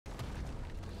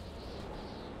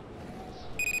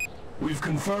We've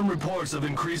confirmed reports of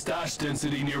increased ash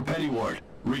density near Pennyward.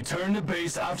 Return to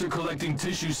base after collecting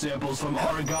tissue samples from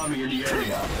Aragami in the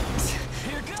area.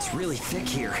 It's really thick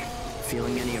here.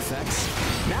 Feeling any effects?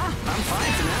 Nah, I'm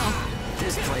fine for now.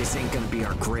 This place ain't gonna be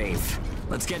our grave.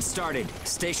 Let's get started.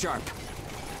 Stay sharp.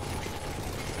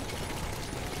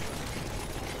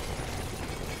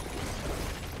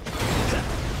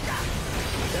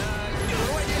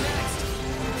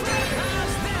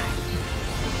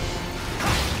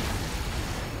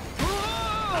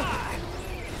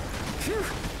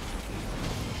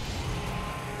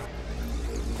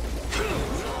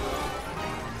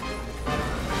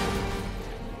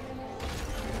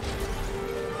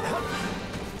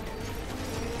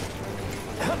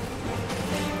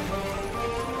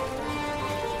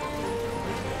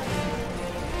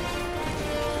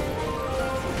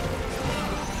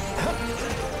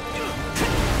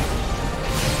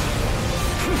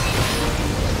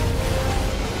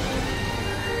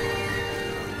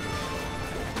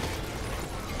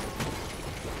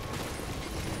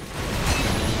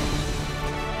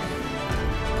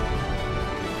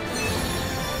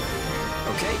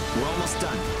 We're almost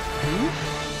done.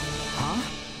 Huh?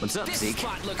 What's up, Zeke? This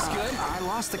spot looks good. I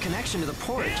lost the connection to the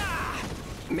port.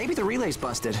 Maybe the relay's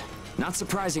busted. Not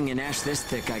surprising in ash this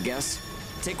thick, I guess.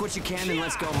 Take what you can and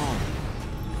let's go home.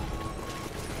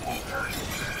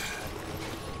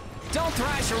 Don't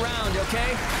thrash around,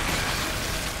 okay?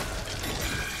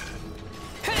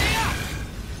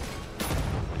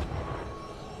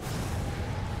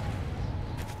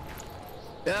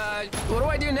 What do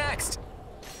I do next?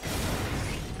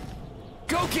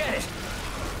 Go get it!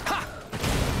 Ha!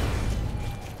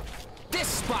 This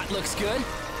spot looks good.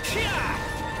 Yeah!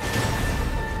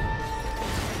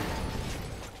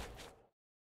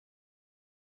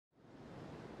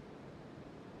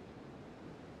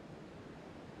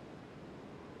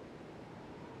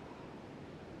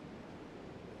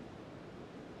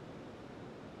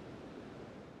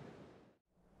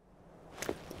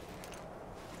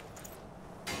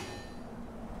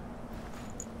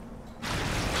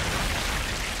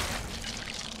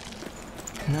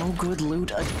 No good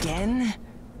loot again?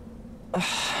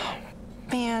 Ugh,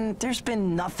 man, there's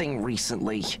been nothing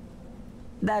recently.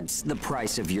 That's the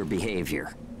price of your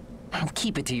behavior.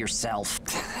 Keep it to yourself.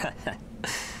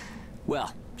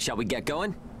 Well, shall we get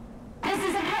going? This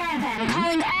is a caravan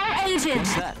calling all agents.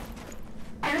 What's that?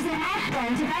 There's an ash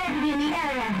storm developing in the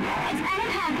area. It's on a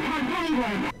path toward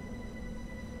Pennyward.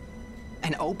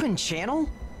 An open channel?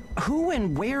 Who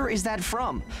and where is that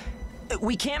from?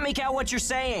 We can't make out what you're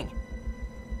saying.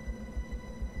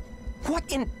 What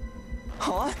in...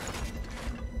 Huh?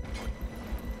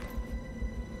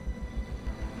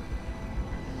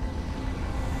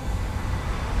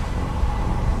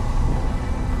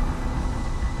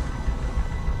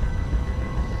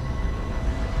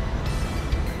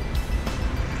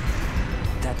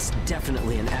 That's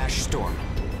definitely an ash storm.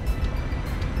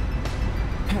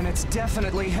 And it's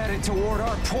definitely headed toward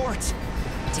our port.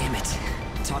 Damn it.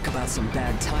 Talk about some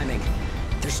bad timing.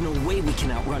 There's no way we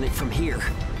can outrun it from here.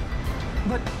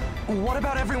 But what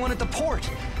about everyone at the port?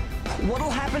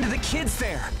 What'll happen to the kids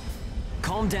there?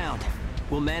 Calm down.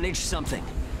 We'll manage something.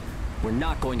 We're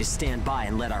not going to stand by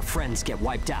and let our friends get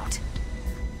wiped out.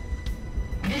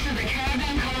 This is a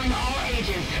caravan calling all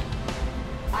ages.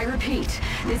 I repeat,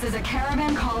 this is a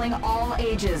caravan calling all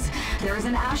ages. There is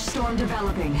an ash storm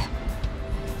developing.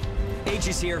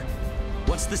 Aegis here.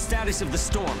 What's the status of the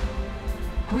storm?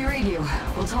 We read you.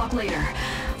 We'll talk later.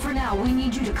 For now, we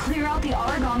need you to clear out the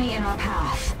Aragami in our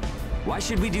path. Why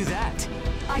should we do that?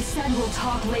 I said we'll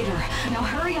talk later. Now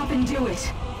hurry up and do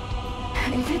it.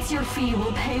 If it's your fee,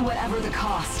 we'll pay whatever the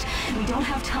cost. We don't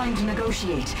have time to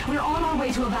negotiate. We're on our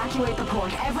way to evacuate the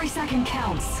port. Every second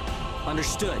counts.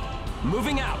 Understood.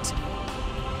 Moving out.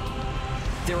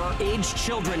 There are aged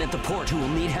children at the port who will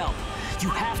need help. You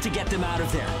have to get them out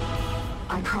of there.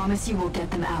 I promise you we'll get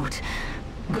them out.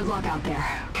 Good luck out there.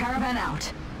 Caravan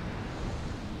out.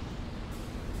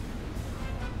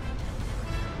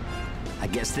 I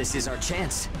guess this is our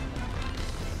chance.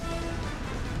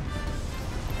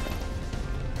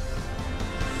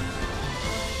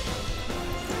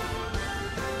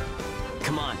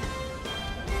 Come on.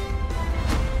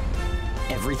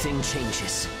 Everything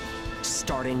changes.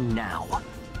 Starting now.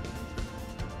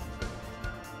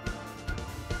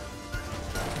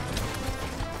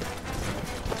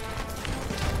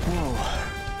 Whoa,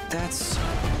 that's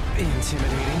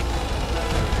intimidating.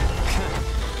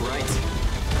 Right.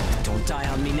 Don't die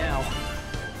on me now.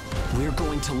 We're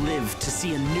going to live to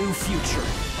see a new future.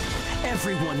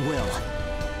 Everyone will.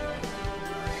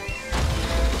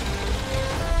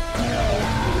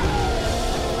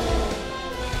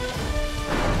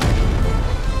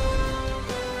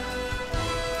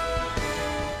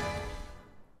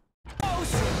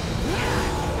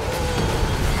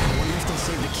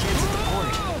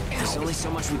 There's only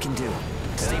so much we can do.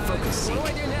 Stay focused, Zeke.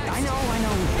 What do I do next? I know.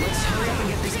 Let's hurry up and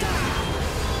get this done.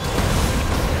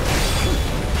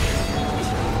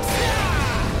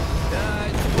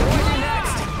 What do I do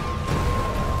next?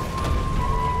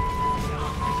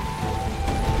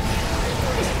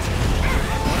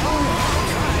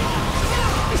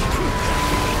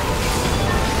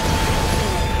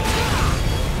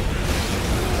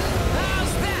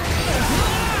 How's that?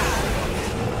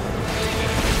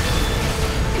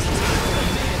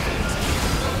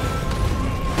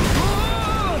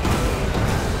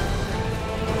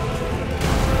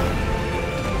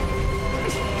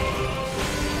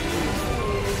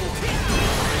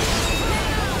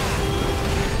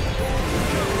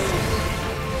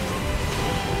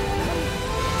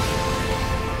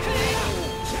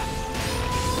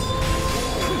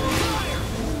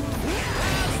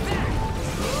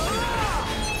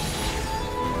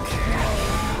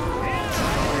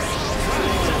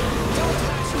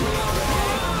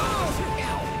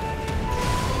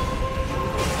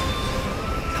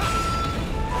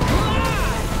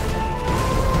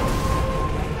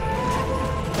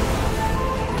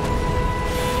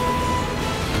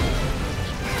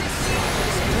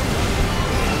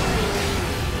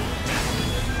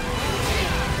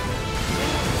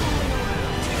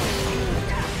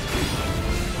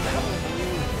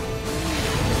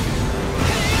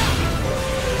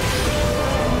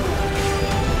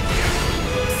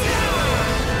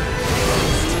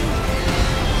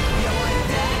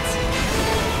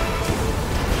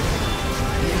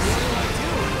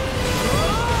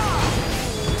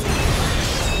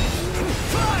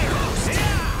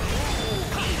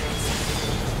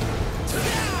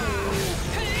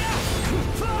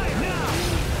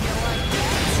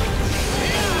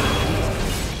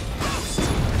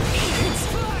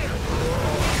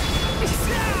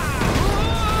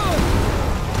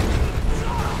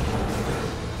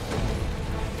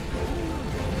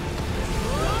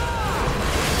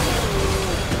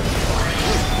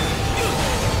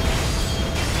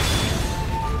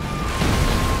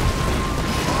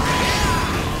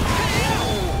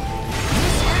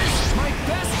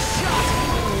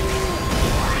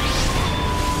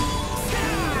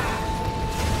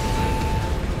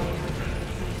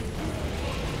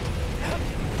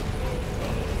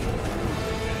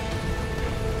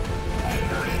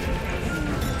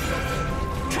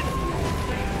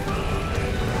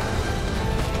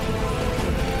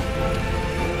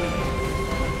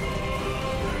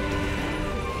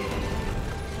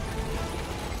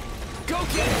 Go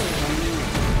get it!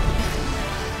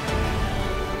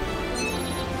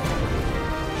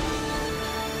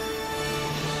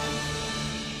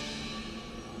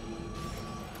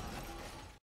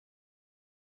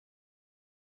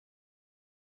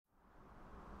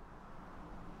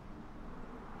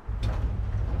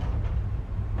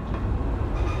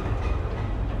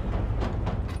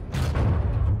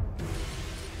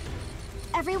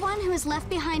 Everyone who is left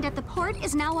behind at the port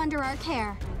is now under our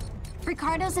care.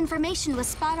 Ricardo's information was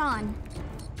spot on.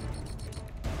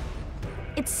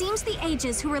 It seems the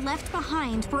ages who were left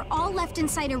behind were all left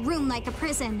inside a room like a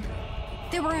prison.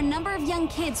 There were a number of young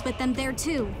kids with them there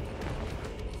too.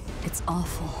 It's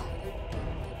awful.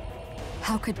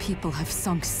 How could people have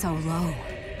sunk so low?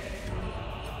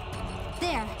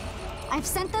 There. I've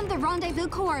sent them the rendezvous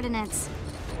coordinates.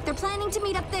 They're planning to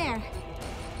meet up there.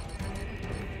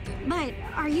 But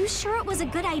are you sure it was a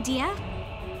good idea?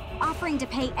 Offering to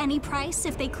pay any price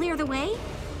if they clear the way?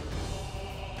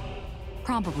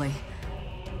 Probably.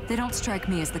 They don't strike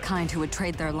me as the kind who would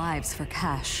trade their lives for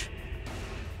cash.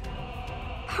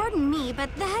 Pardon me, but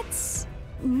that's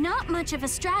not much of a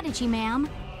strategy, ma'am.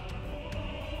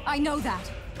 I know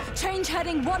that. Change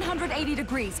heading 180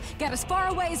 degrees. Get as far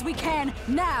away as we can,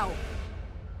 now!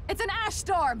 It's an ash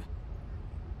storm!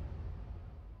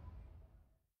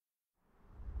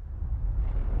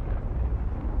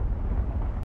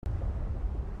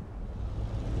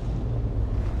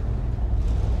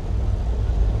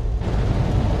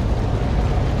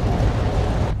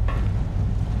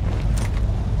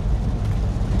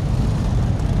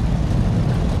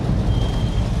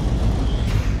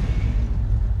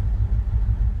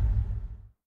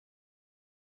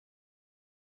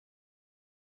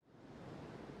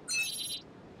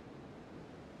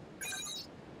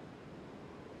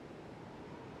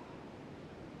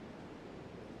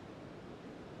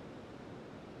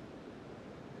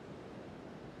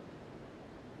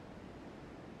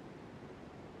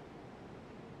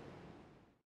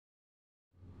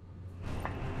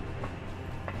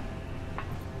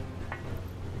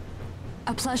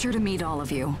 A pleasure to meet all of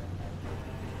you.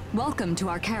 Welcome to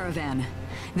our caravan.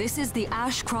 This is the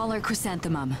Ash Crawler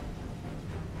Chrysanthemum.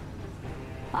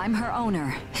 I'm her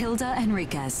owner, Hilda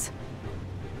Enriquez.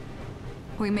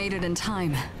 We made it in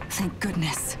time, thank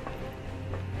goodness.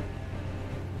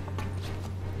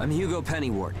 I'm Hugo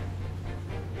Pennywort.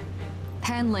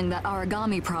 Handling that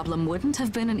Aragami problem wouldn't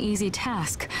have been an easy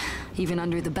task, even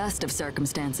under the best of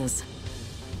circumstances.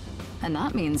 And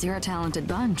that means you're a talented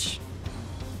bunch.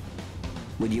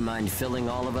 Would you mind filling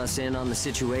all of us in on the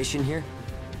situation here?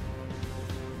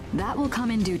 That will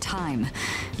come in due time.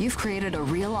 You've created a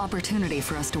real opportunity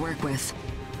for us to work with.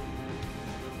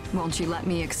 Won't you let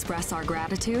me express our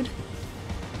gratitude?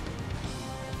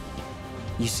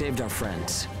 You saved our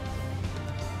friends.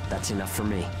 That's enough for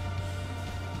me.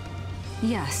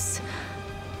 Yes.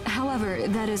 However,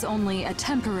 that is only a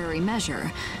temporary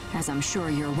measure, as I'm sure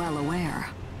you're well aware.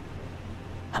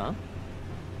 Huh?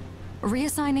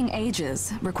 Reassigning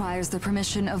ages requires the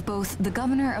permission of both the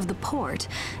governor of the port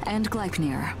and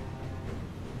Gleipnir.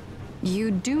 You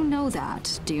do know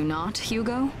that, do you not,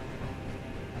 Hugo?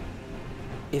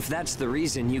 If that's the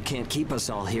reason you can't keep us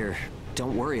all here,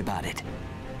 don't worry about it.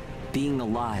 Being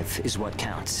alive is what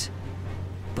counts.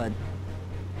 But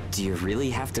do you really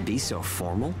have to be so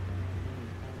formal?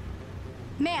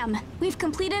 Ma'am, we've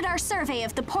completed our survey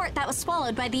of the port that was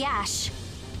swallowed by the ash.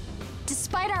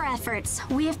 Despite our efforts,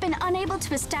 we have been unable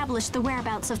to establish the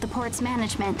whereabouts of the port's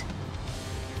management.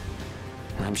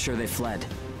 I'm sure they fled.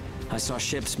 I saw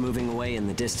ships moving away in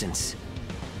the distance.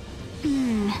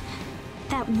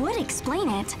 That would explain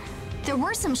it. There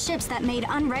were some ships that made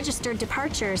unregistered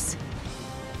departures.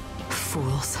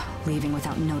 Fools, leaving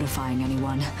without notifying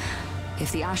anyone.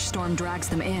 If the ash storm drags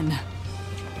them in...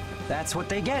 That's what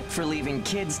they get for leaving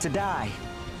kids to die.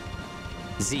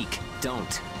 Zeke,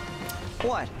 don't.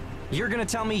 What? You're gonna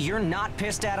tell me you're not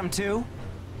pissed at him too?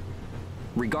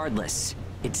 Regardless,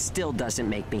 it still doesn't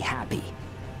make me happy.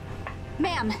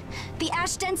 Ma'am, the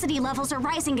ash density levels are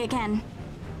rising again.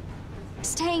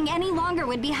 Staying any longer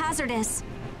would be hazardous.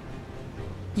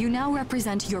 You now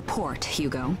represent your port,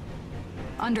 Hugo.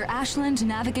 Under Ashland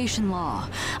navigation law,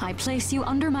 I place you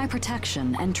under my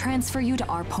protection and transfer you to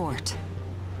our port.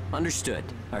 Understood.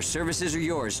 Our services are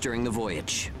yours during the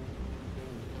voyage.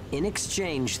 In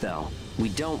exchange, though, we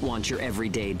don't want your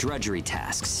everyday drudgery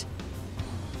tasks.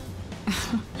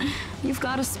 You've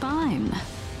got a spine.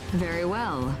 Very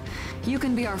well. You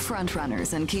can be our front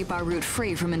runners and keep our route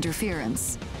free from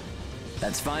interference.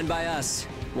 That's fine by us.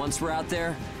 Once we're out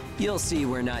there, you'll see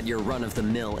we're not your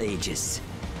run-of-the-mill ages.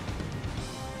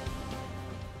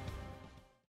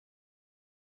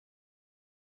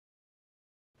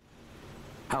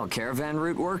 How a caravan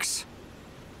route works?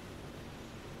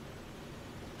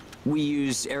 We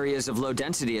use areas of low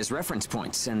density as reference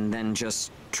points, and then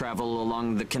just travel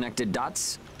along the connected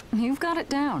dots? You've got it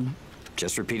down.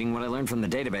 Just repeating what I learned from the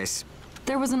database.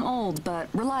 There was an old but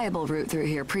reliable route through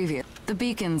here previous. The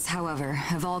beacons, however,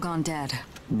 have all gone dead.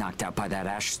 Knocked out by that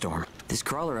ash storm. This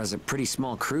crawler has a pretty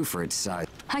small crew for its size.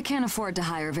 I can't afford to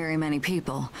hire very many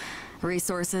people.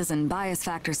 Resources and bias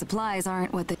factor supplies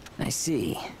aren't what they... I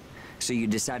see. So you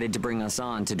decided to bring us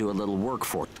on to do a little work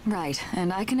for... Right,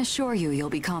 and I can assure you you'll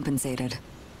be compensated.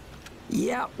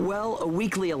 Yeah, well, a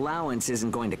weekly allowance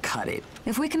isn't going to cut it.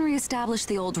 If we can reestablish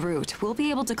the old route, we'll be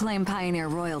able to claim Pioneer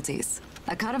royalties.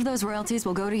 A cut of those royalties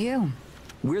will go to you.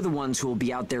 We're the ones who will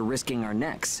be out there risking our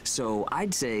necks, so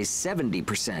I'd say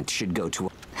 70% should go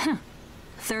to...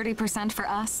 30% for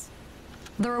us?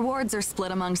 The rewards are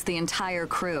split amongst the entire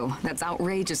crew. That's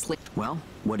outrageously... Well,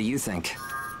 what do you think?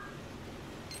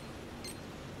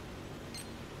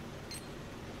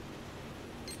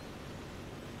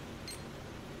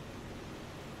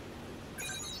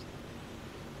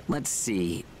 Let's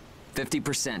see.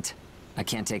 50%. I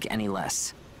can't take any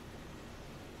less.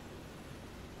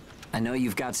 I know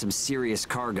you've got some serious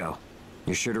cargo.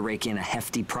 You're sure to rake in a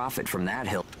hefty profit from that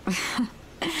hill.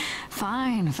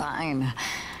 Fine, fine.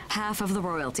 Half of the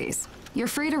royalties. You're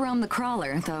free to roam the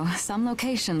crawler, though some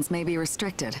locations may be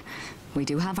restricted. We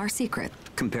do have our secret.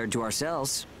 Compared to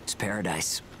ourselves, it's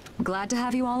paradise. Glad to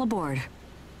have you all aboard.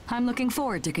 I'm looking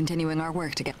forward to continuing our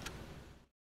work together.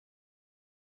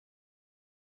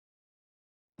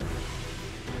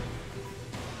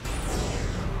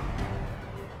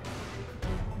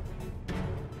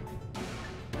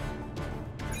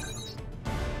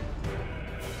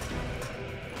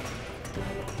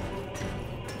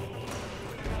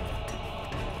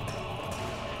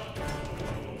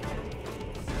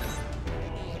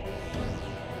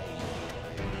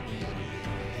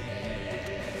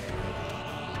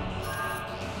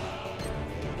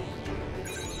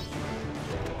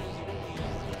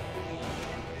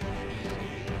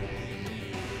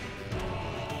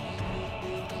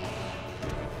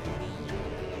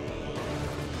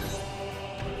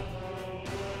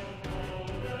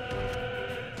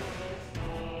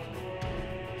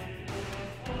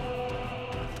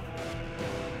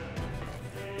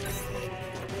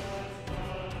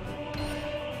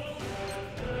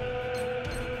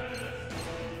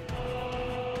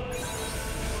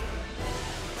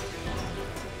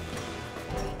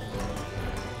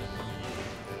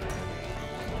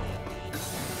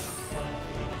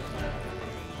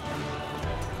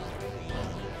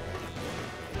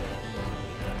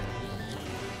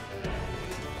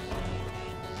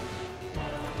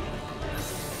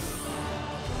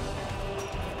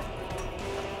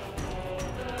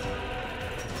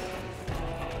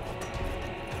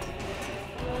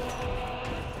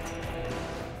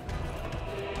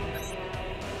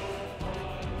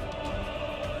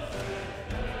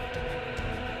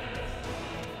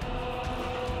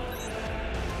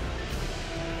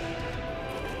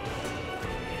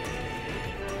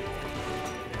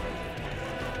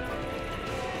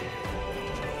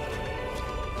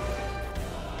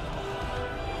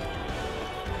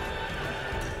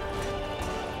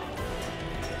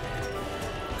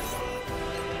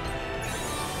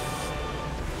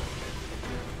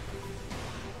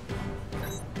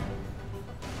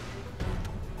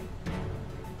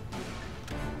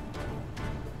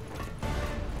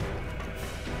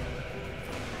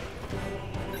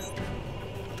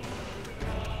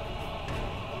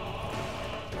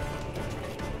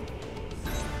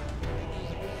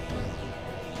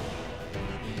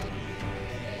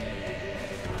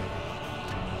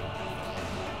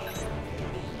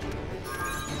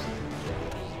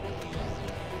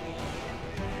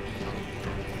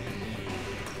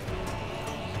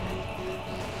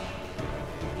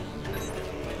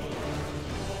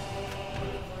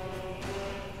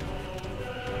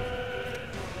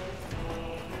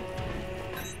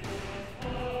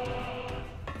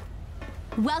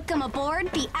 Welcome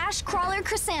aboard the Ash Crawler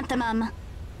Chrysanthemum.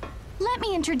 Let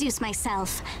me introduce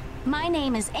myself. My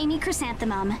name is Amy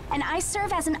Chrysanthemum, and I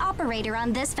serve as an operator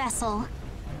on this vessel.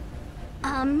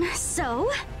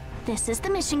 So, this is the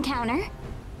mission counter.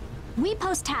 We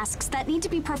post tasks that need to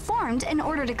be performed in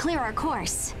order to clear our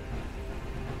course.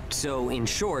 So, in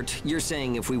short, you're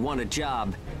saying if we want a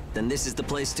job, then this is the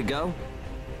place to go?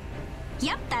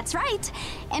 Yep, that's right.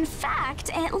 In fact,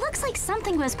 it looks like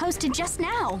something was posted just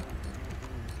now.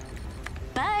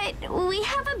 But we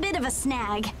have a bit of a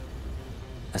snag.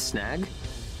 A snag?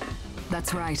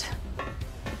 That's right.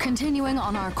 Continuing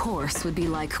on our course would be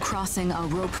like crossing a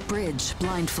rope bridge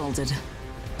blindfolded.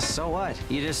 So what?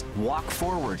 You just walk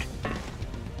forward.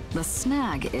 The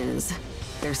snag is,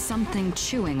 there's something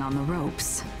chewing on the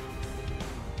ropes.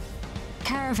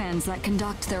 Caravans that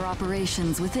conduct their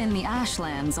operations within the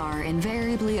Ashlands are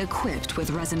invariably equipped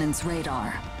with resonance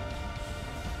radar.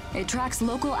 It tracks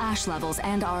local ash levels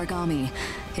and Aragami.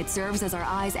 It serves as our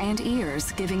eyes and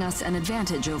ears, giving us an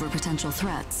advantage over potential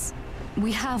threats.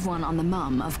 We have one on the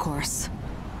mum, of course.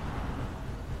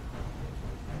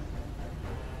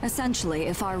 Essentially,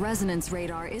 if our resonance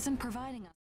radar isn't providing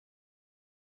us...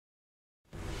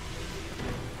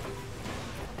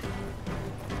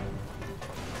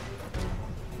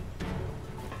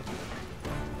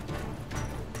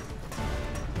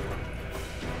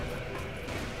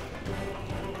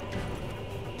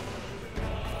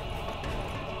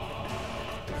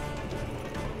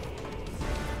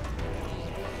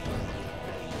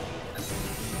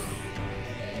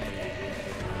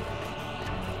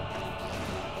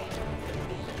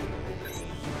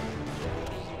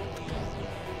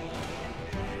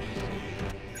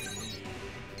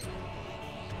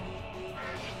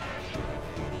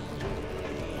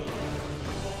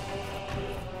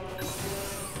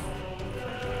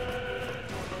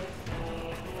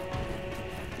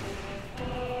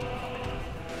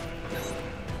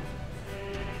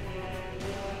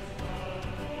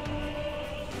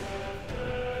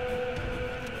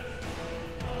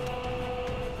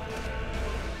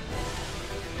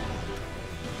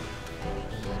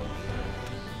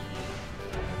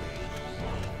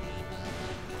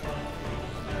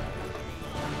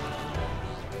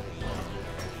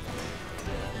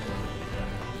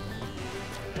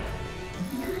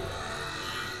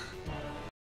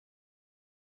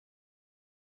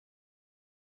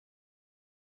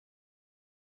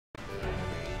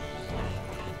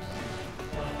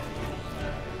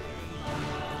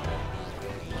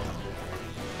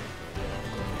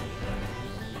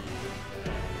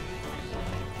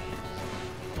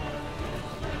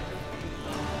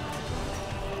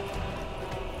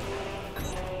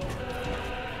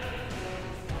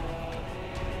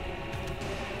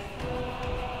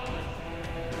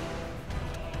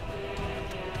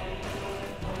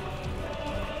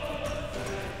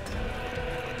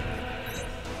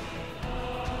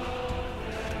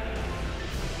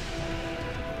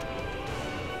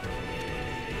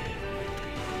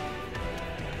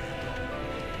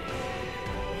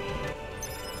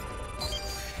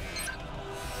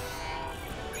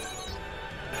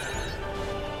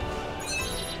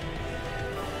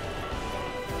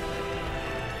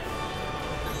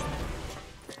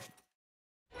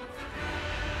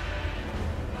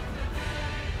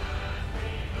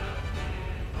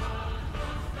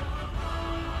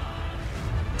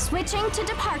 Switching to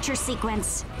departure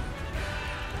sequence.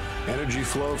 Energy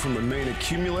flow from the main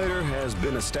accumulator has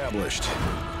been established.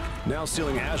 Now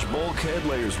sealing ash bulkhead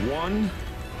layers 1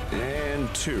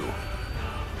 and 2.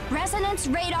 Resonance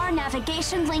radar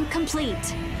navigation link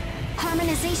complete.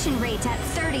 Harmonization rate at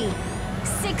 30,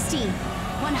 60,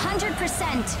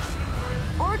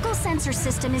 100%. Oracle sensor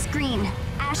system is green.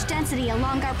 Ash density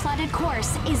along our plotted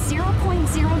course is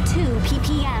 0.02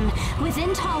 ppm,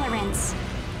 within tolerance.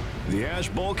 The ash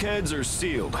bulkheads are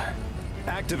sealed.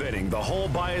 Activating the hull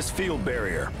bias field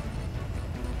barrier.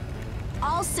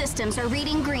 All systems are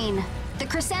reading green. The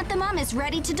Chrysanthemum is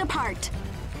ready to depart.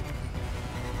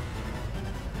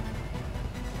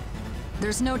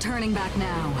 There's no turning back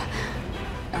now.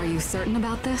 Are you certain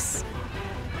about this?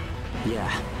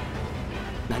 Yeah.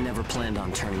 I never planned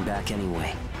on turning back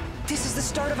anyway. This is the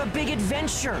start of a big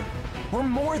adventure! We're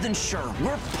more than sure.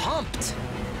 We're pumped!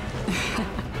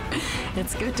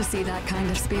 It's good to see that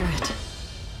kind of spirit.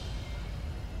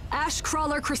 Ash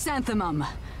Crawler Chrysanthemum,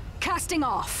 casting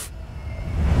off.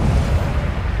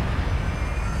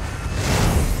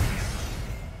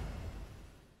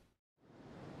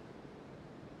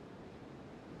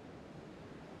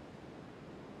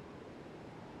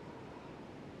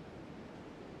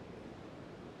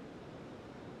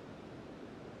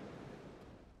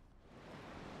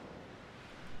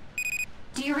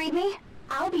 Do you read me?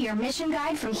 I'll be your mission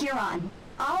guide from here on.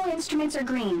 All instruments are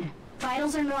green.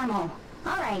 Vitals are normal.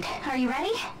 Alright, are you ready?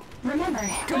 Remember,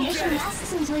 the mission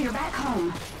lasts until you're back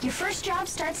home. Your first job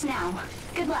starts now.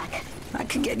 Good luck. I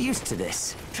could get used to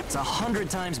this. It's 100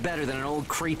 times better than an old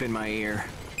creep in my ear.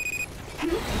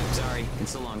 Sorry,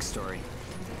 it's a long story.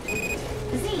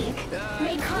 Zeke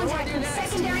made contact with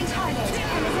secondary target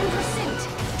and is in pursuit.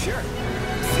 Sure.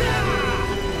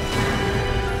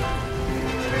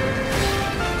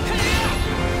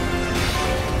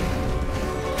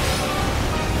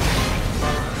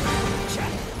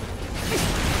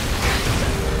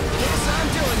 Guess I'm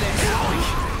doing this.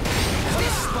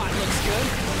 This spot looks good.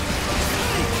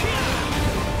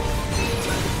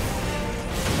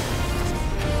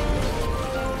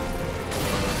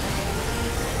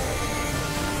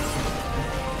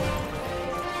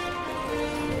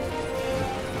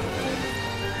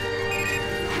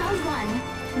 Round one.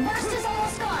 Burst is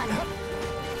almost gone.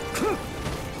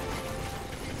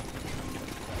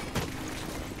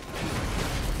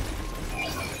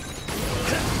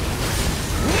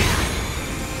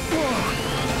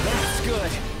 That's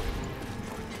good.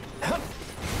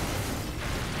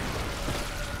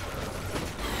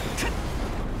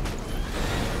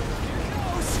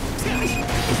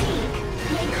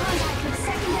 Made contact with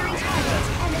secondary target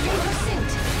and is in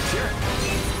pursuit.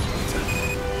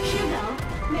 Hugo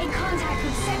made contact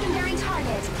with secondary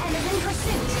target and is in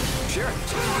pursuit. Sure.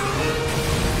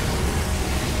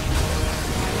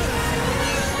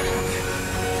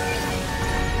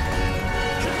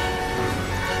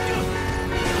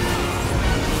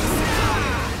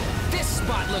 This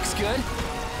spot looks good.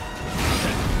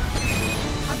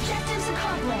 Objectives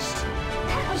accomplished.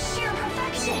 That was sheer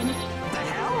perfection. The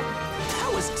hell?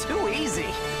 That was too easy.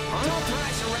 Don't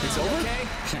thrash around, It's over?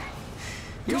 okay?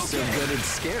 You're so good it's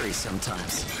scary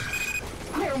sometimes.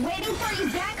 We're waiting for you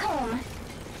back home.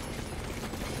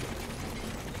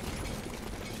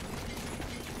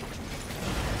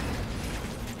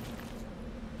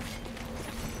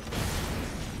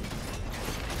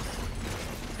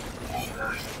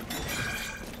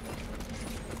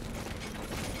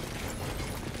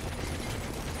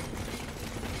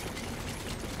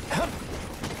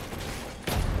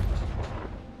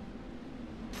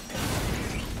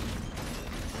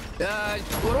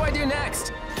 What do I do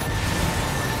next?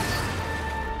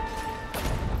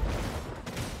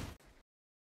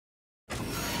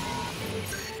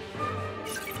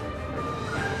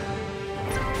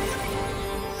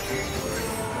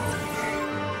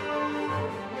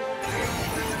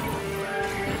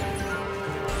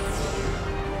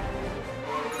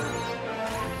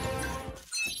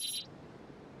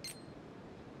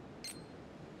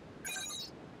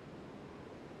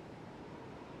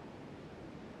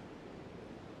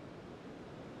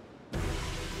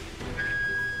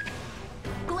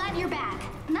 Glad you're back.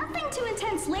 Nothing too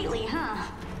intense lately, huh?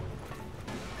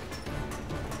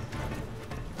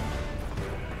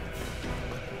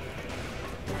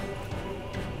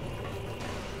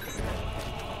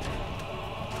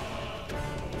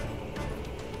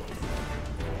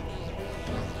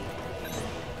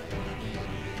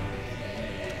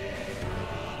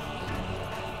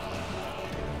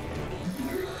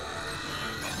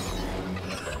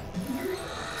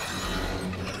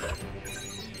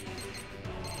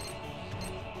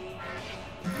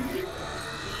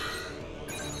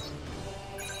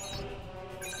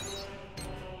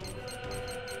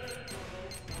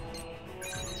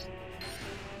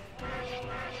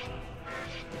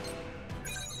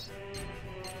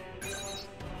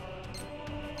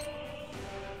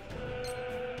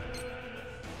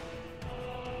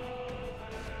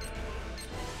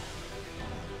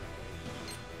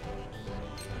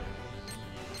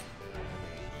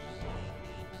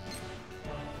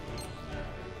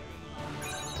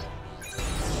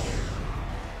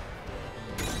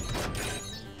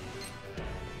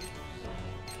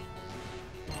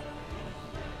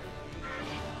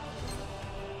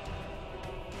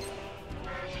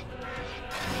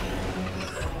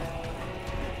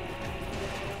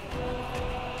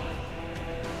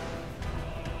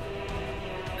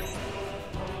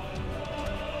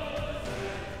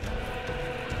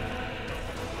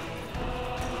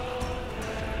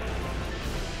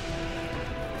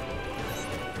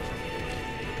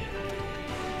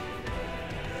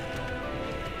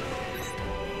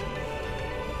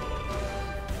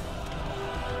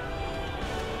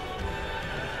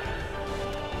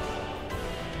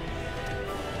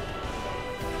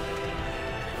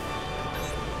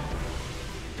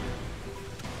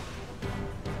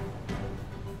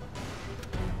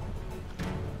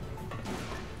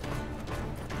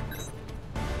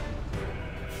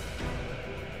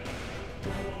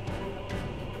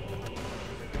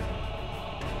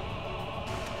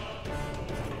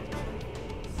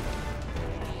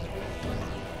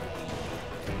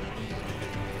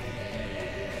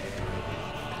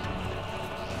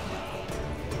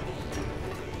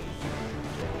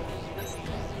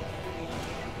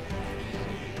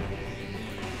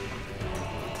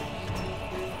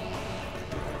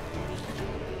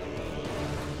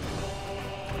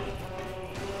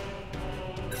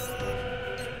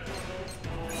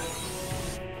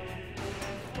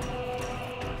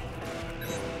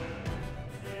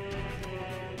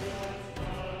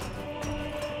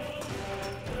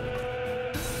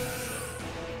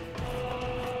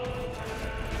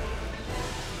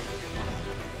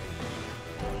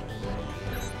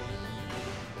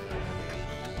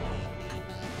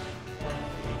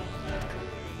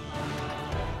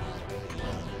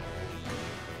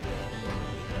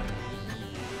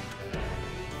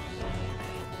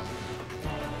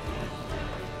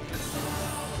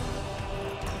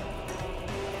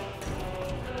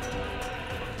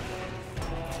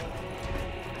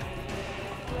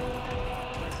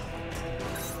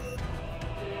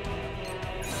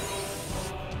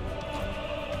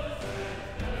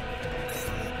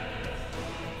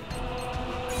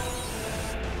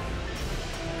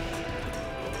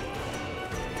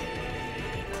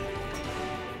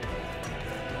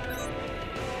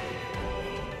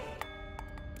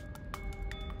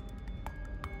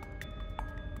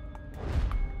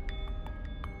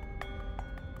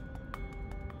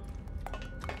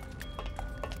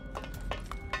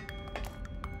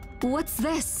 What's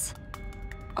this?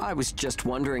 I was just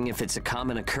wondering if it's a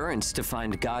common occurrence to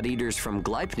find God-eaters from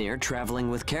Gleipnir traveling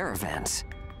with caravans.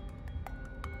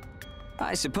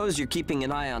 I suppose you're keeping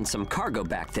an eye on some cargo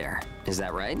back there, is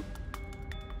that right?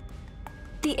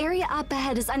 The area up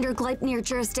ahead is under Gleipnir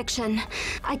jurisdiction.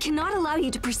 I cannot allow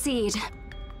you to proceed.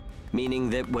 Meaning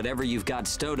that whatever you've got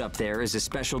stowed up there is a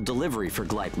special delivery for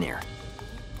Gleipnir.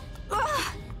 Ugh.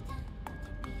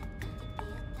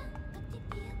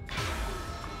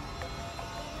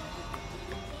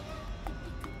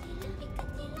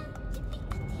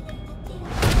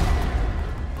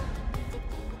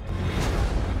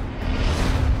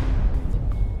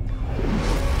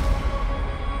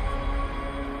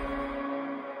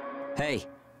 Hey,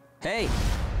 hey,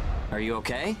 are you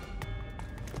okay?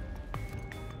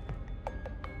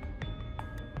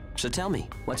 So tell me,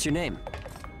 what's your name?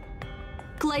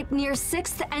 Gleipnir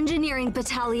 6th Engineering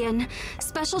Battalion,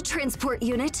 Special Transport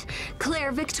Unit,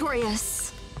 Claire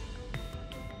Victorious.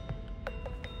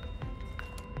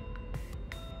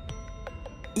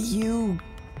 You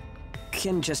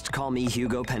can just call me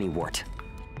Hugo Pennywort.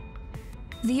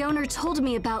 The owner told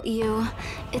me about you.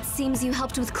 It seems you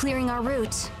helped with clearing our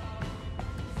route.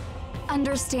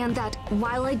 Understand that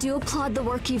while I do applaud the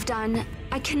work you've done,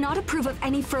 I cannot approve of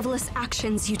any frivolous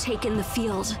actions you take in the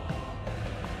field.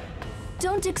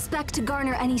 Don't expect to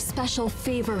garner any special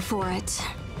favor for it.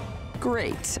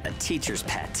 Great, a teacher's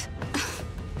pet.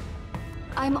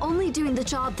 I'm only doing the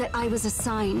job that I was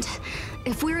assigned.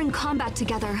 If we're in combat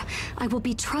together, I will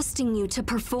be trusting you to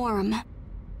perform.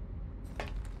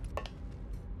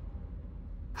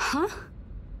 Huh?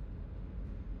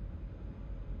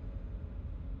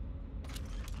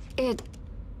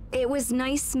 It was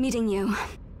nice meeting you.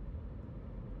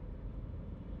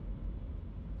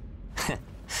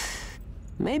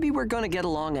 Maybe we're gonna get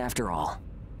along after all.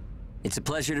 It's a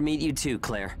pleasure to meet you too,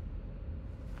 Claire.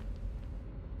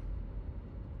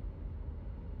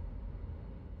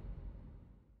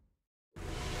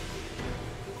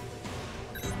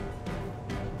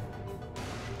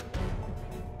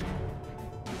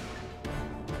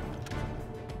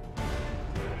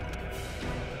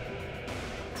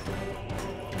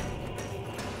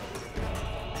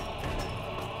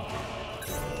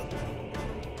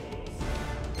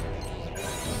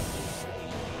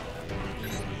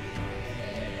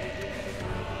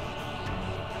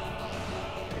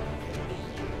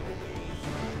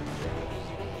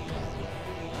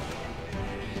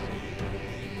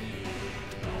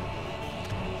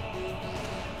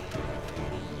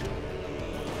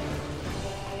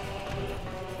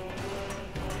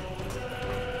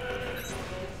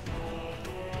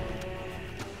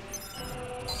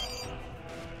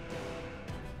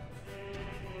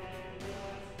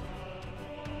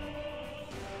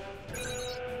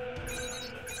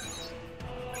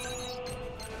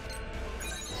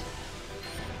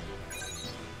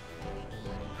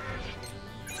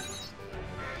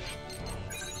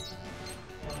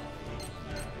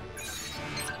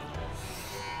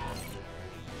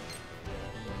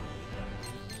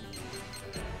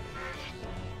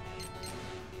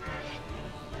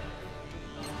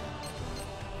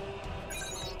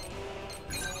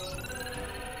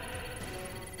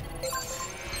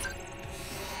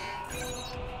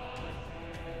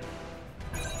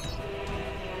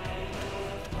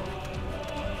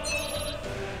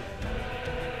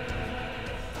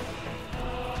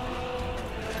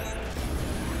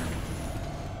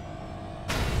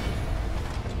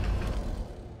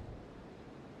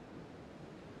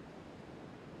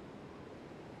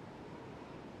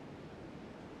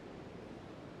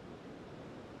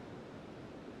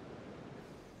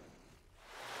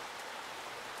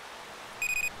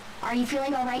 Are you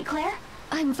feeling all right, Claire?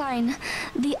 I'm fine.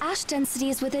 The ash density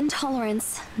is within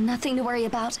tolerance. Nothing to worry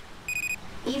about.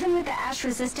 Even with the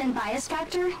ash-resistant bias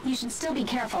factor, you should still be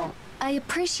careful. I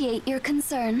appreciate your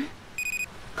concern.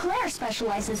 Claire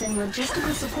specializes in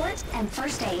logistical support and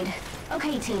first aid.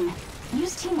 Okay, team.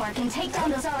 Use teamwork and take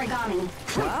down those Aragami.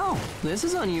 Wow, this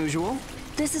is unusual.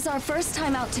 This is our first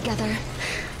time out together.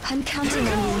 I'm counting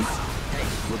on you. Hey,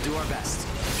 we'll do our best.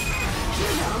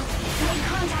 Hugo, make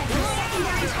contact with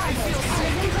secondary target and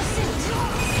is in pursuit.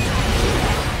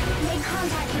 Make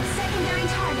contact with secondary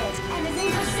target and is in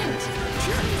pursuit.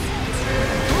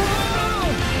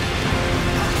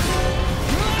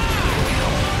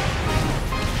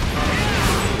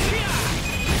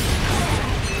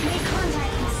 Make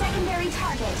contact with secondary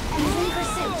target and is in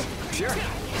pursuit. Sure.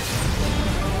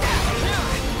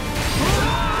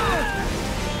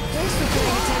 Thanks for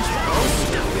paying attention. Oh,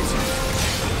 stop it!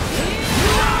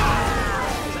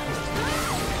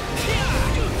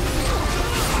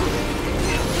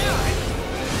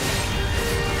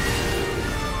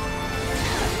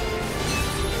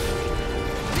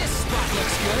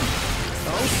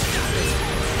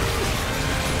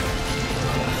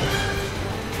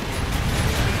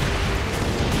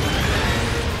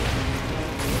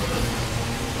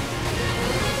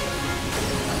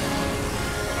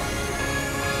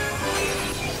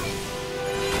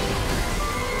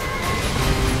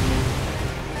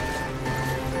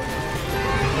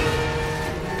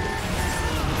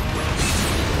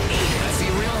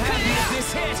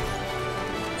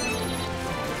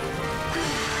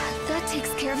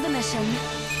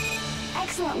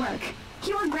 Excellent work.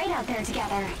 You were great out there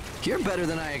together. You're better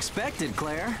than I expected,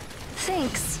 Claire.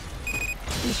 Thanks.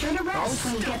 Be sure to rest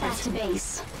when you get back to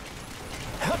base.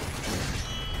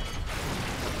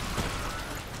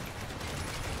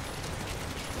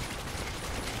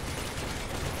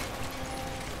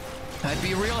 I'd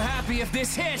be real happy if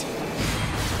this hit.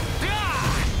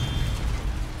 Ah!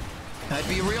 I'd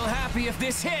be real happy if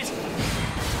this hit.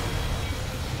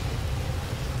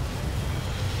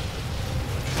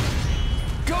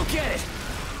 Go get it.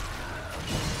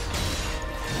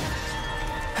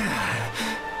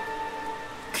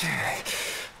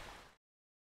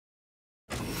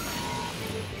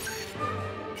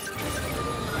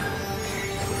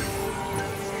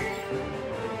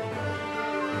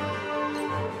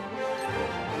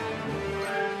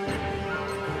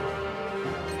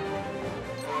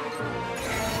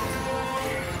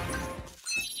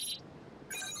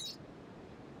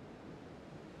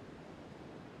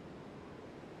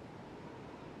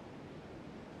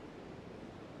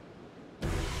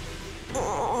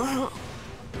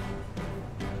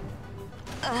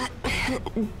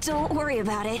 Don't worry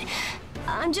about it.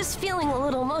 I'm just feeling a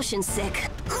little motion sick.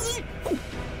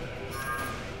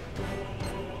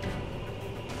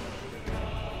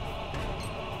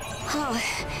 Oh,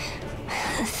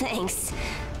 thanks.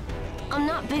 I'm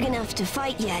not big enough to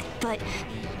fight yet, but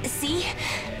see?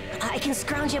 I can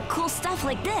scrounge up cool stuff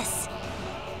like this.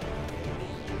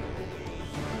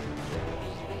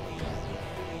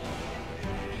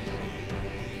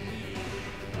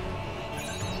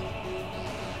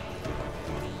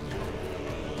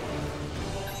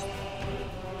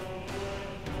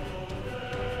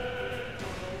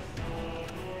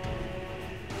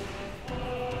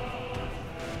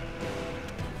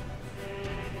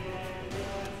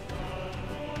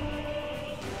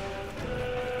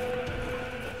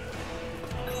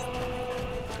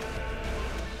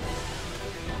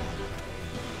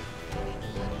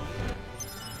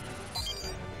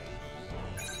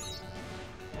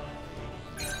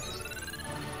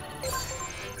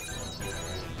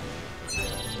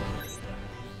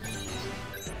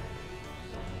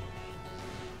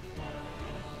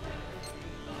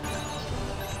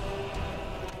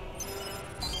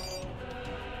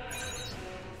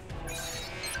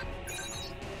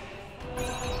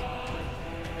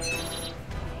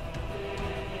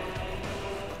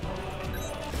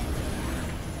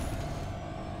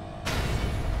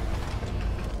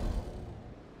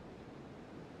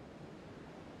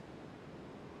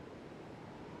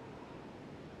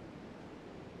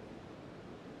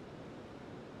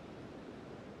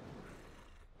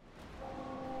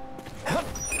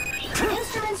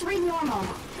 Read normal.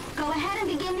 Go ahead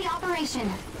and begin the operation.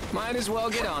 Might as well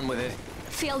get on with it.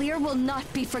 Failure will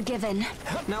not be forgiven.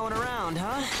 No one around,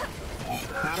 huh?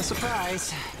 Not a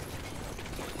surprise.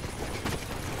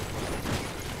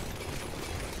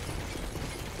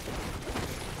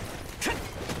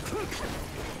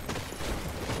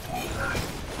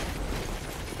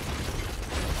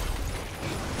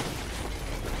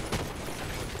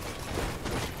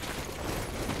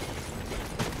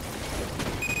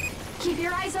 Keep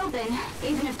your eyes open,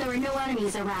 even if there are no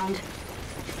enemies around.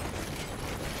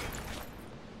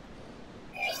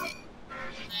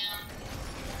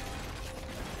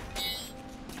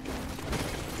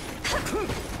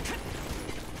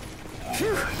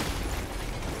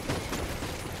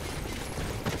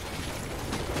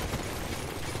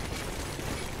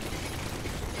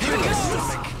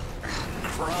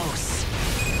 Gross.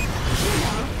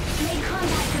 Hugo made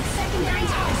contact with secondary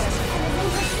target and is in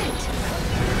pursuit.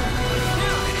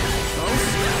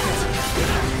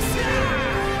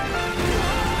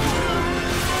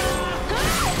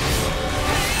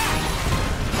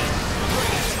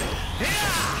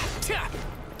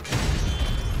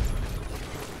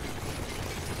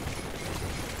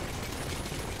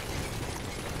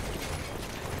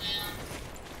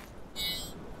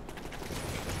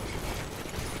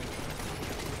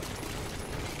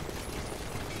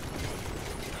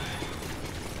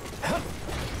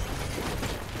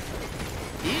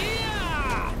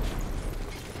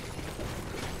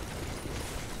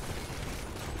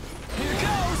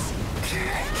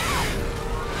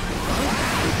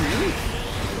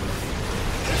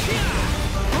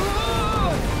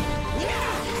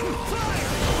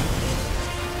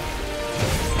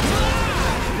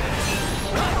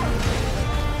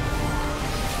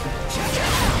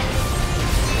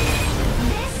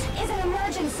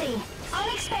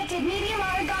 Unexpected medium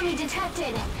Aragami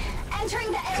detected.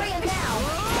 Entering the area now.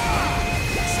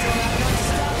 Still not enough to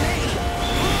stop me.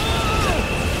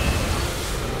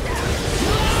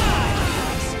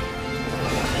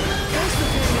 Thanks for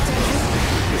paying attention.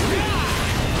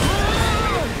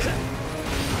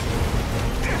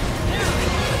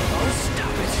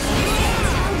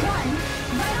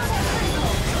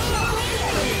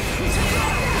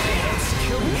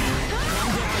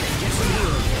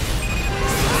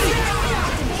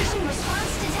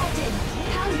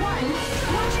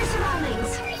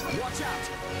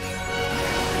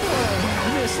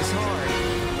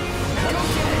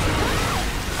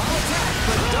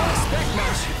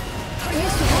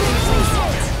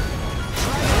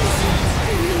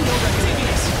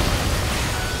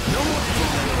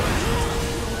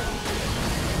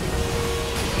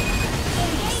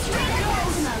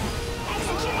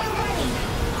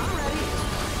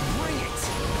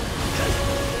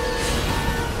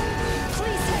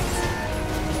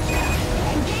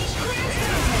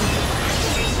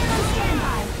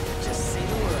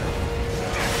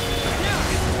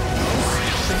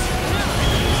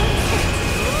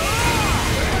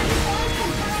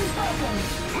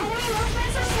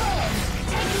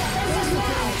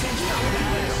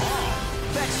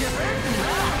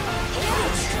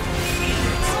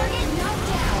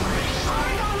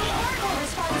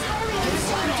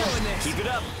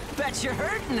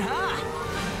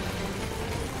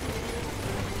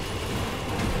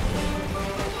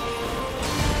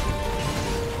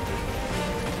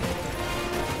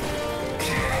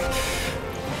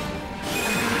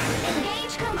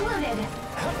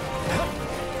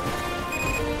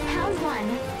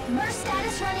 Burst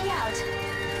status running out.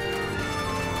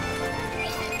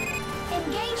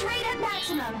 Engage rate at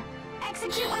maximum.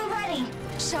 Execute when ready.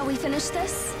 Shall we finish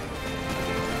this?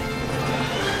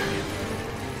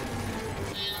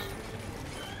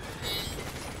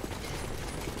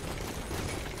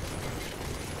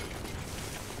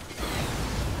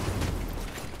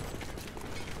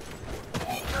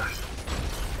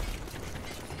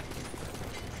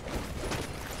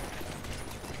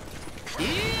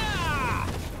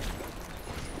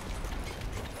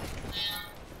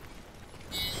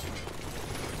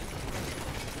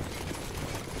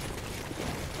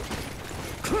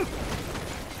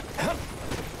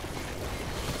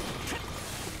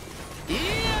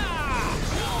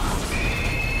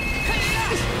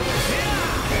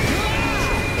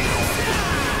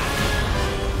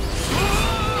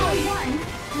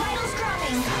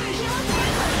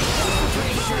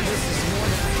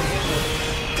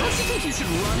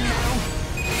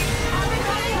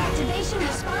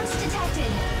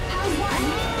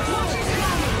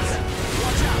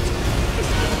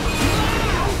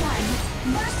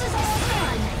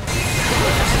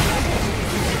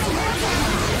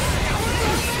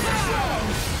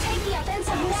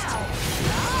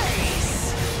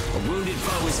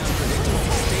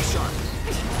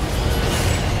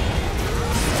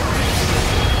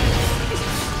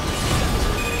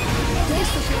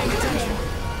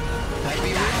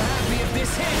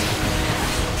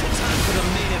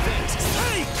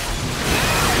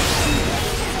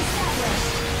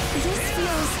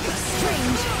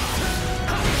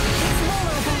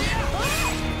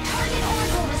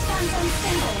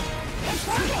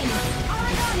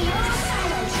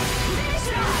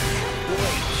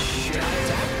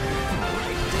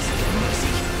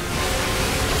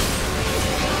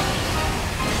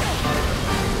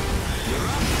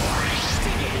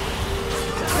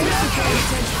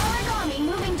 Aragami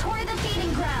moving toward the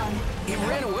feeding ground. It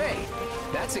ran away.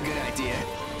 That's a good idea.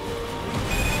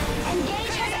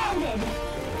 Engage has ended.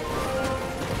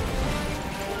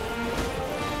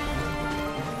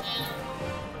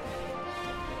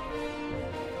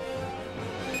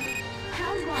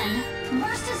 Round one.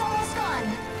 Burst is almost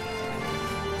gone.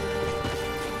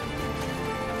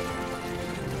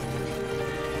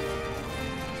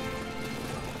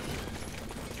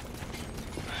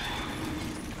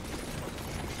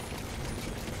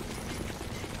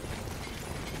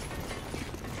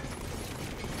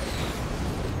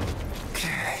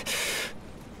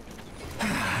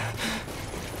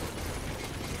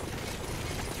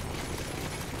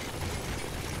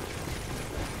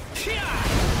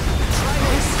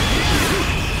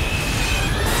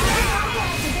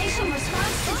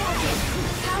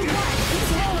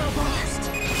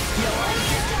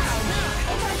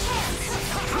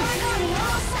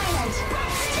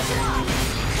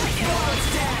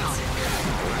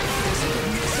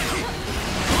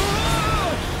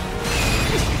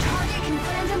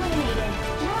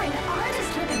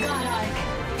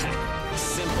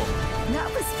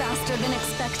 Than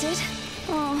expected.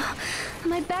 Oh,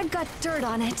 my bag got dirt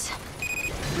on it.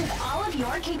 With all of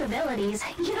your capabilities,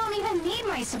 you don't even need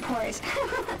my support.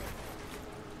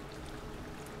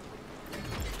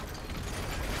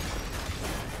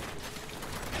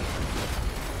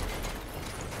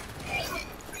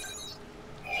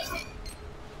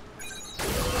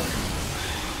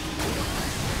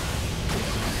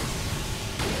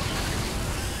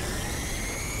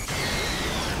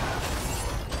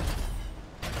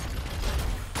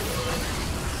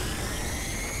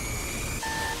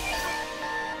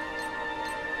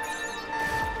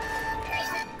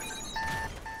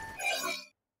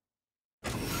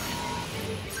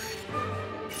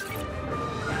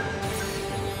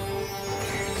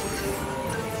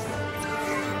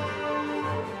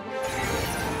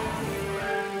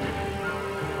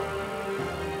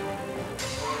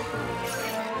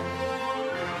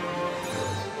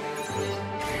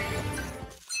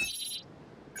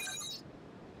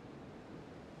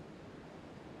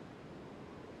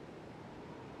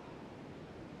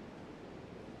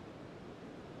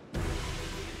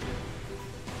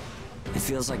 It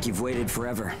feels like you've waited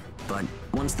forever, but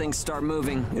once things start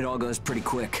moving, it all goes pretty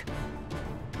quick.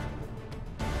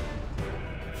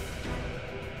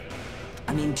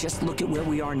 I mean, just look at where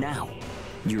we are now.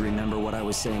 You remember what I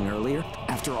was saying earlier?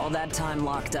 After all that time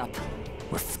locked up,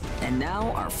 and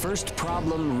now our first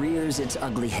problem rears its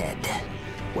ugly head.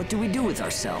 What do we do with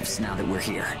ourselves now that we're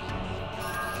here?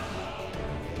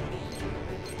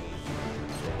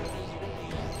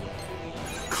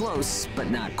 Close,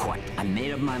 but not quite. I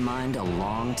made up my mind a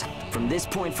long time. From this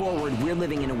point forward, we're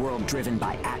living in a world driven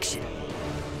by action.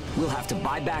 We'll have to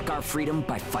buy back our freedom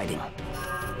by fighting.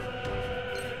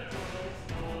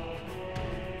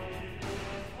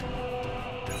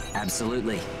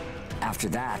 Absolutely. After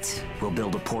that, we'll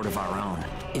build a port of our own.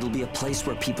 It'll be a place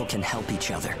where people can help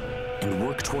each other and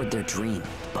work toward their dream.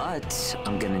 But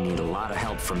I'm gonna need a lot of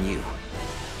help from you.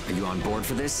 Are you on board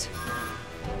for this?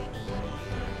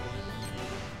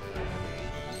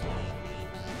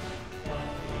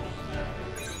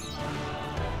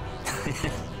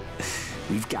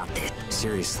 We've got this.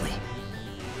 Seriously.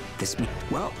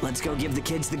 Well, let's go give the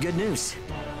kids the good news.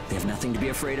 They have nothing to be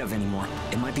afraid of anymore.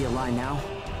 It might be a lie now,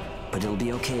 but it'll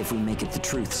be okay if we make it the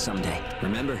truth someday.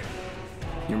 Remember,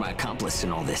 you're my accomplice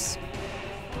in all this.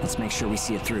 Let's make sure we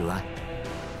see it through, huh?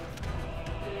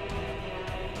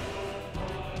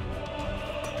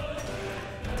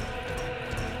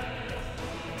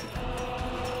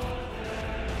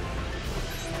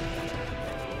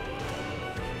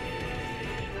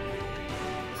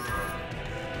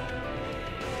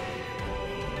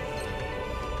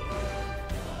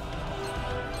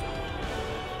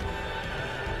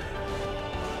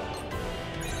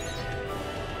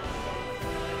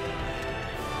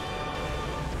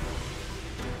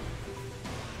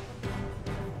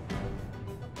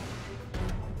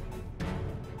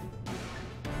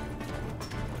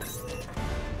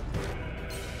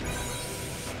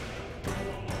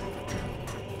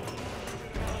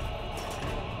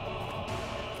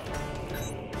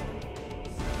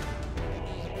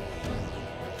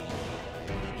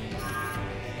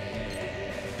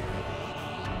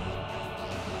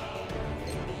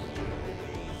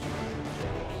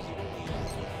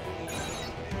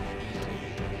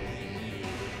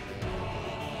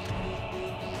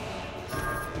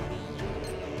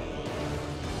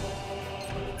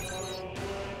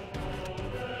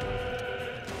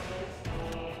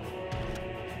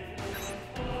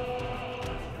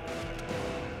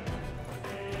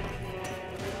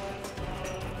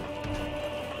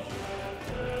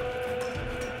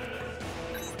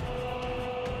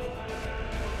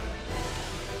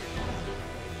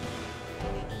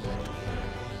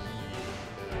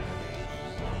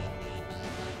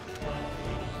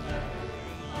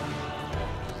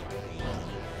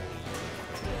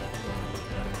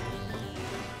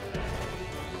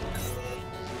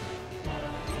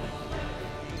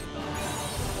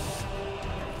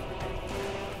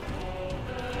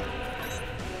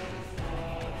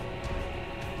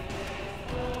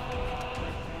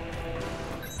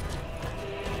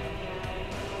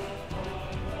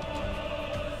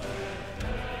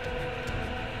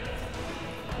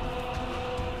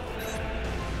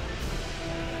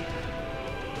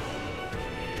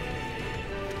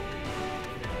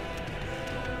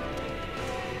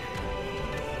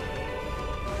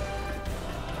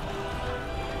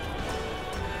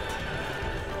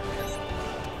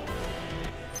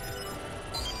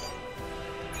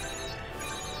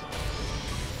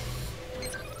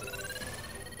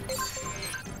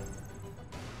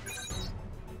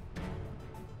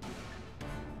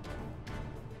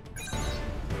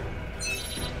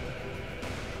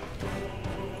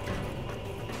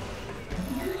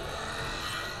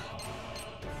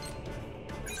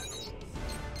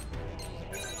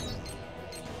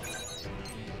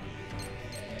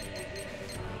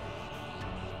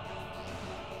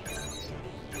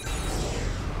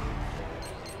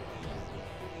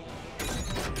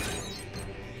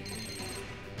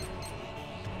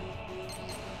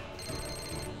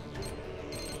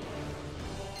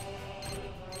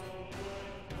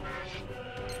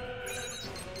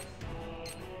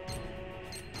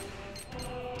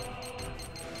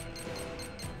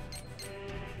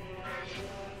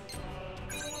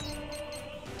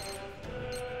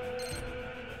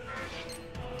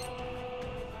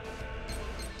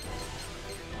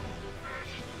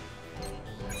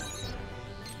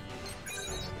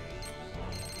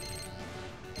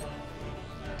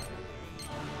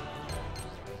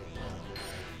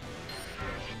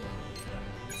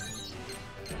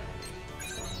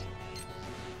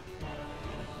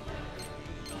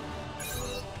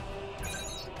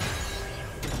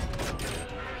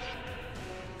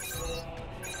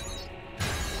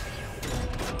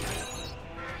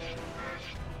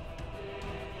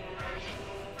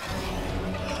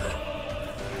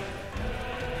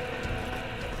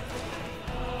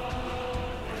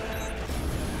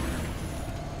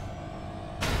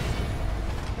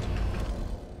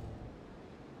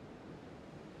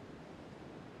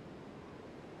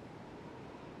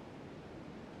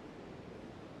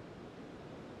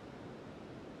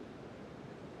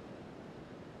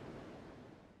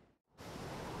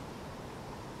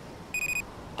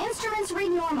 Instruments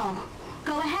read normal.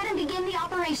 Go ahead and begin the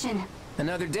operation.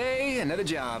 Another day, another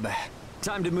job.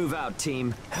 Time to move out,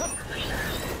 team.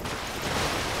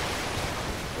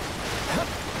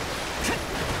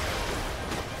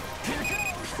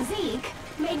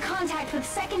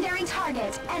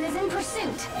 target and is in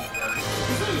pursuit.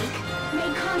 Zeke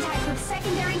made contact with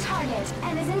secondary target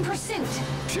and is in pursuit.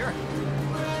 Sure.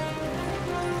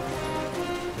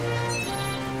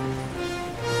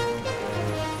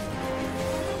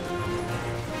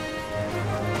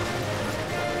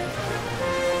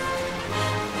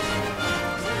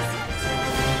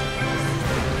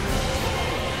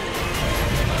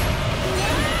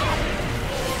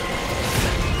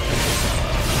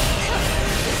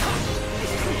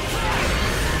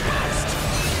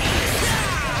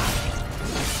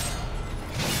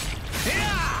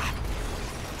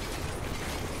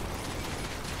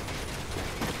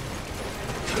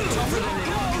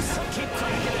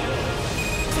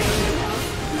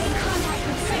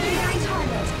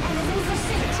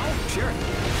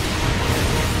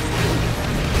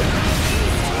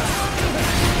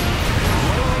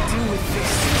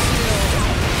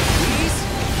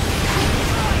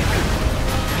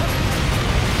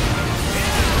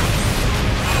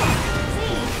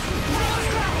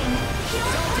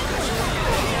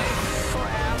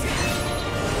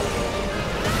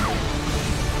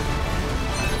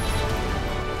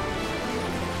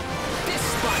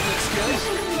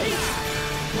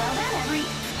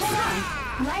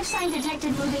 Life sign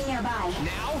detected moving nearby.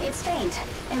 Now? It's faint.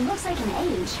 It looks like an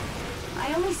age.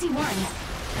 I only see one.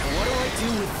 Now what do I do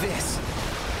with this?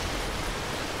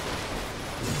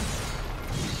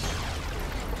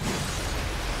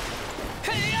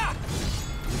 Hey-ya!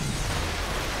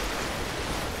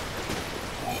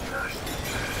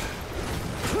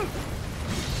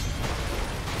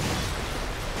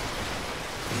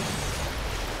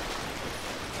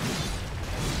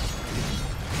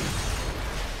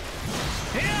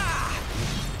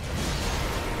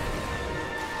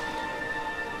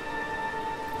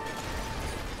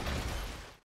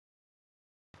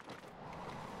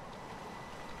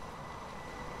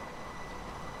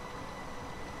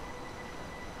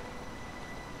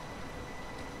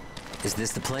 Is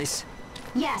this the place?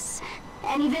 Yes.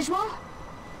 Any visual?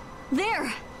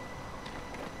 There!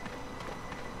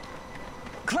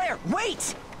 Claire,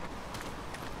 wait!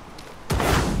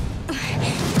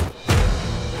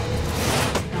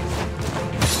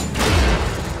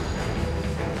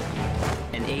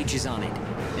 An age is on it,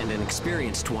 and an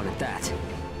experienced one at that.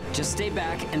 Just stay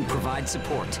back and provide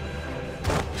support.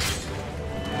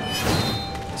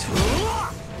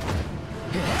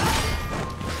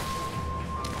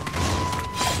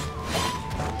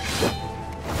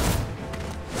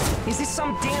 Is this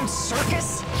some damn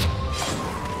circus?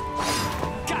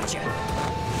 Gotcha!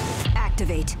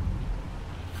 Activate.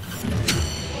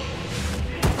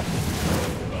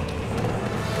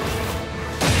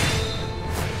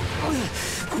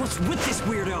 What's with this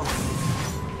weirdo?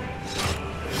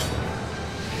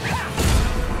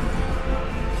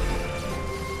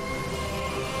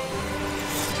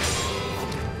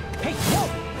 Hey, whoa!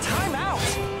 Time out!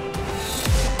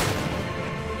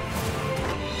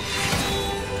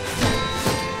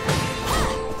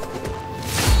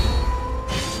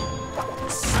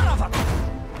 Son of a...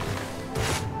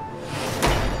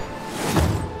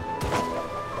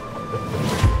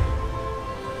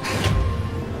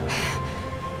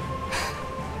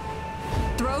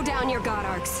 Throw down your god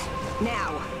arcs.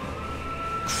 Now.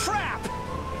 Crap!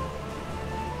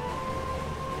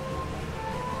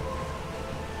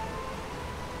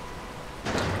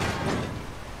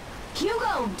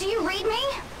 Hugo, do you read me?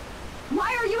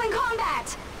 Why are you in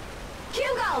combat?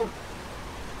 Hugo!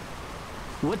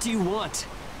 What do you want?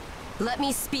 Let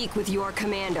me speak with your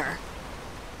commander.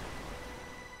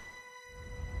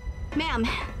 Ma'am,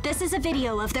 this is a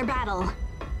video of their battle.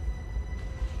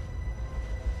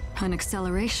 An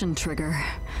acceleration trigger.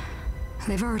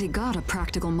 They've already got a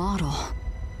practical model.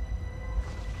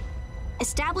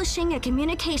 Establishing a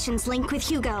communications link with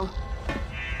Hugo.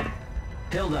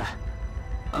 Hilda,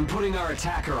 I'm putting our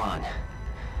attacker on.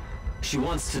 She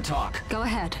wants to talk. Go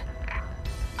ahead.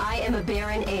 I am a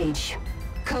Baron Age.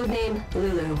 Codename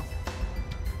Lulu.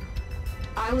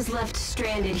 I was left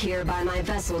stranded here by my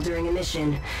vessel during a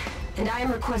mission, and I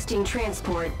am requesting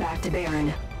transport back to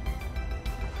Baron.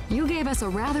 You gave us a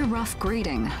rather rough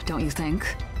greeting, don't you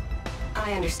think?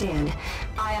 I understand.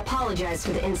 I apologize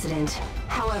for the incident.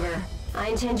 However, I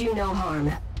intend you no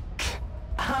harm.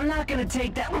 I'm not gonna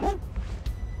take that.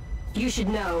 You should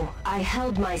know, I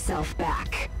held myself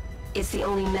back. It's the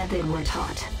only method we're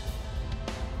taught.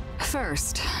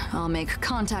 First, I'll make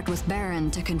contact with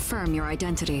Baron to confirm your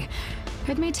identity.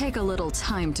 It may take a little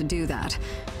time to do that.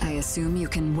 I assume you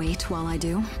can wait while I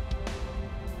do?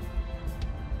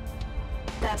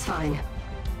 That's fine.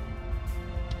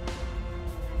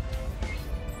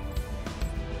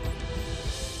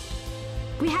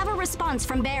 We have a response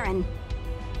from Baron.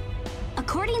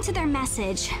 According to their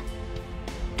message,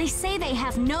 they say they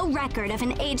have no record of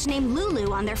an age named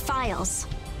Lulu on their files.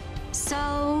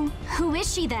 So, who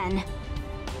is she then?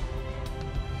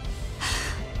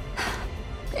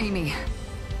 Amy,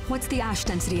 what's the ash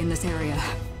density in this area?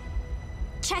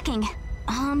 Checking.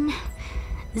 0.008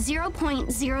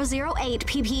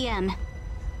 ppm.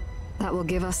 That will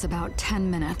give us about 10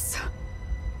 minutes.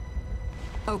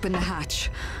 Open the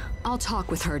hatch. I'll talk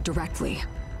with her directly.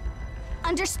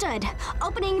 Understood.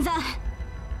 Opening the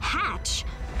hatch.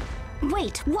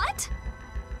 Wait, what?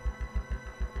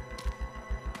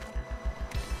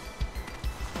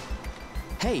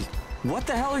 Hey, what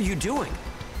the hell are you doing?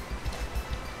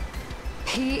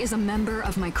 He is a member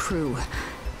of my crew.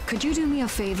 Could you do me a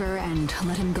favor and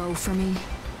let him go for me?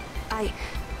 I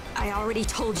already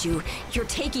told you, you're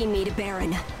taking me to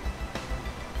Baron.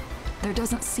 There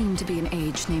doesn't seem to be an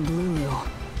age named Lulu.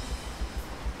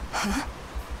 Huh?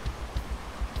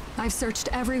 I've searched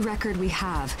every record we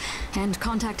have, and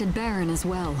contacted Baron as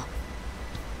well.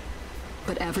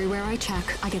 But everywhere I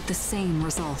check, I get the same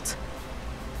result.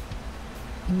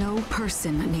 No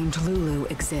person named Lulu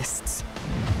exists.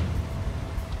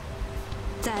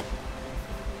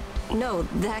 No,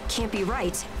 that can't be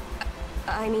right.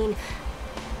 I mean,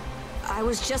 I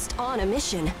was just on a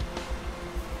mission.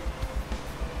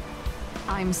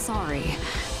 I'm sorry,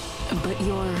 but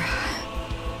you're...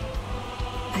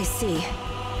 I see.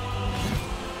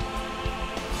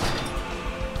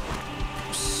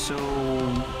 So,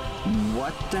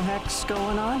 what the heck's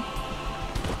going on?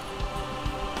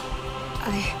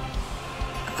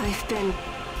 I've been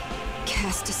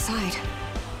cast aside.